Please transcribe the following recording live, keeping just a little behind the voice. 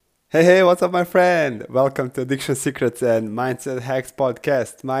Hey, what's up, my friend? Welcome to Addiction Secrets and Mindset Hacks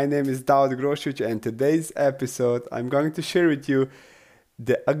podcast. My name is Daud Grosic, and today's episode, I'm going to share with you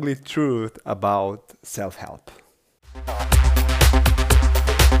the ugly truth about self help.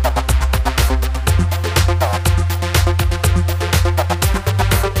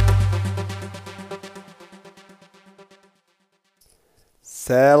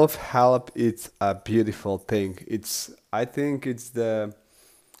 Self help is a beautiful thing. I think it's the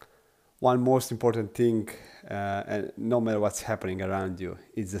one most important thing, and no matter what's happening around you,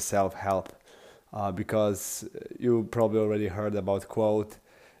 is the self-help. Because you probably already heard about quote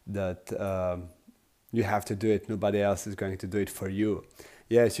that you have to do it. Nobody else is going to do it for you.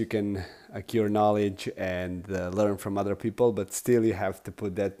 Yes, you can acquire knowledge and learn from other people, but still you have to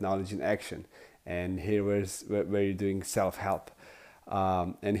put that knowledge in action. And where you're doing self-help.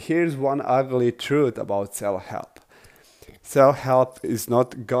 And here's one ugly truth about self-help. Self-help is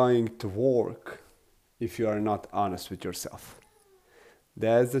not going to work if you are not honest with yourself.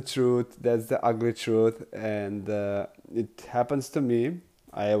 That's the truth. That's the ugly truth. And it happens to me.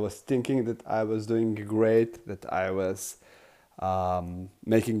 I was thinking that I was doing great, that I was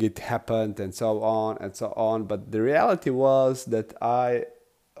making it happen, and so on and so on. But the reality was that I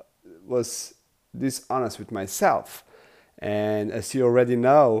was dishonest with myself. And as you already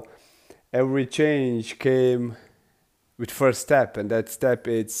know, every change came with first step, and that step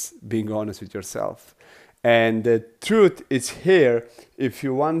is being honest with yourself. And the truth is here. If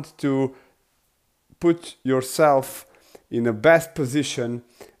you want to put yourself in the best position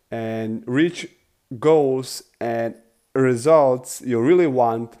and reach goals and results you really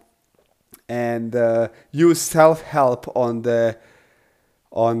want, and use self-help on the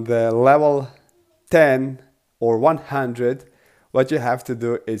level 10 or 100, what you have to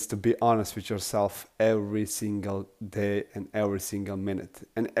do is to be honest with yourself every single day and every single minute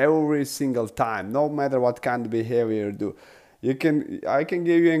and every single time, no matter what kind of behavior you do. I can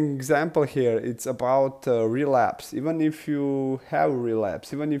give you an example here. It's about relapse. Even if you have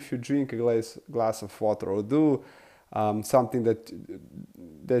relapse, even if you drink a glass of water or do something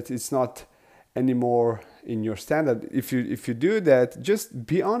that is not anymore in your standard, if you do that, just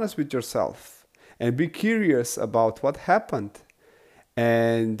be honest with yourself and be curious about what happened,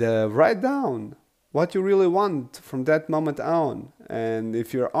 and write down what you really want from that moment on. And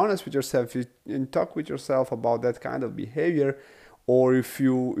if you're honest with yourself, and talk with yourself about that kind of behavior, or if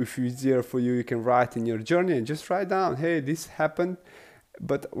it's easier for you, you can write in your journey and just write down, hey, this happened,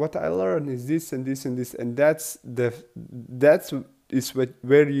 but what I learned is this and this and this. And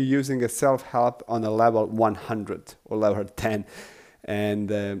where you're using a self-help on a level 100 or level 10. And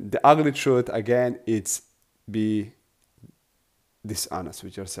the ugly truth again, it's be dishonest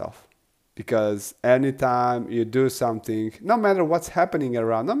with yourself. Because anytime you do something, no matter what's happening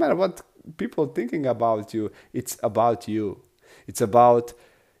around, no matter what people thinking about you, it's about you. It's about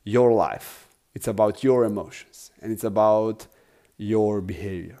your life. It's about your emotions, and it's about your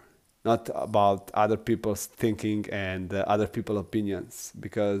behavior, not about other people's thinking and other people's opinions.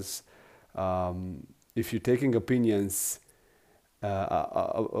 Because if you're taking opinions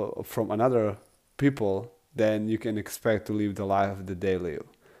from another people, then you can expect to live the life that they live.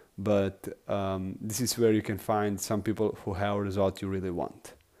 But this is where you can find some people who have a result you really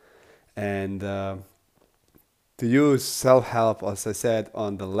want. And to use self-help, as I said,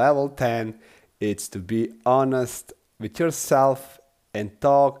 on the level 10, it's to be honest with yourself and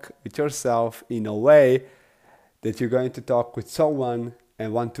talk with yourself in a way that you're going to talk with someone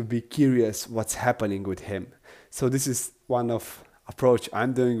and want to be curious what's happening with him. So this is one of approach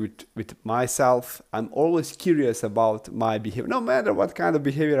I'm doing with myself. I'm always curious about my behavior, no matter what kind of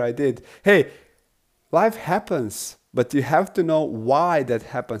behavior I did. Hey, life happens, but you have to know why that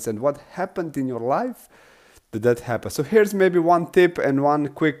happens and what happened in your life that happened. So here's maybe one tip and one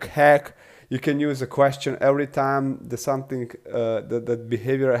quick hack. You can use a question every time there's something that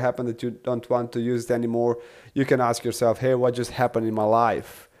behavior happened that you don't want to use it anymore. You can ask yourself, hey, what just happened in my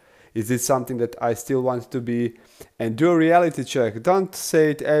life? Is this something that I still want to be? And do a reality check. Don't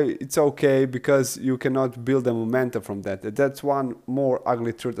say it's okay, because you cannot build a momentum from that. That's one more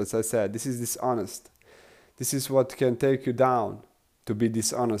ugly truth, as I said. This is dishonest. This is what can take you down, to be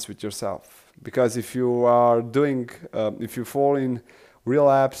dishonest with yourself. Because if you are if you fall in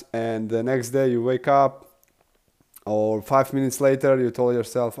relapse and the next day you wake up, or 5 minutes later you told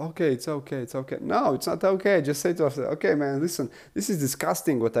yourself, okay, it's okay, it's okay. No, it's not okay. Just say to yourself, okay, man, listen, this is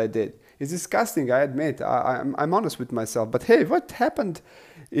disgusting what I did. It's disgusting, I admit. I'm honest with myself. But hey, what happened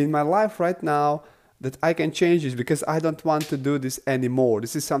in my life right now that I can change this, because I don't want to do this anymore.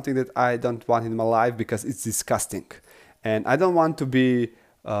 This is something that I don't want in my life because it's disgusting. And I don't want to be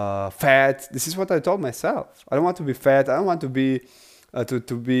fat. This is what I told myself. I don't want to be fat. I don't want to be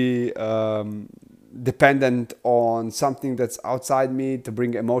dependent on something that's outside me to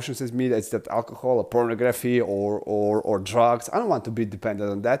bring emotions with me. That's that alcohol or pornography or drugs. I don't want to be dependent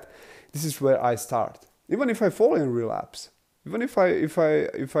on that. This is where I start. Even if I fall in relapse, even if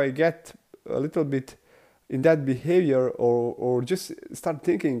I get a little bit in that behavior or just start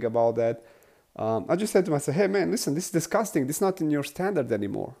thinking about that, I just said to myself, hey man, listen, this is disgusting. This is not in your standard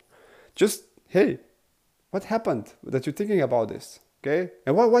anymore. Just, hey, what happened that you're thinking about this? Okay?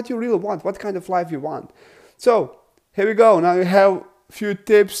 And what you really want, what kind of life you want. So here we go. Now you have a few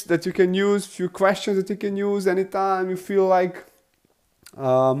tips that you can use, few questions that you can use anytime you feel like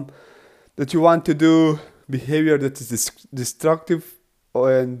that you want to do behavior that is destructive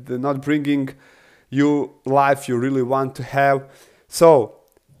and not bringing you life you really want to have. So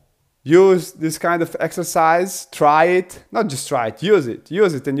use this kind of exercise, try it, not just try it, use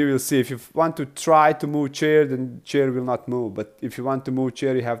it and you will see. If you want to try to move chair, then chair will not move. But if you want to move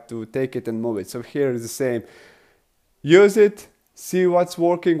chair, you have to take it and move it. So here is the same. Use it, see what's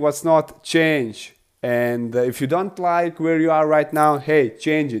working, what's not, change. And if you don't like where you are right now, hey,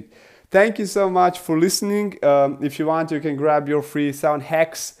 change it. Thank you so much for listening. If you want, you can grab your free 7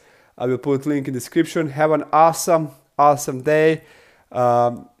 hacks. I will put link in the description. Have an awesome day.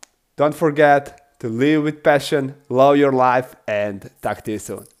 Don't forget to live with passion, love your life, and talk to you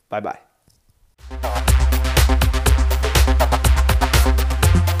soon. Bye-bye.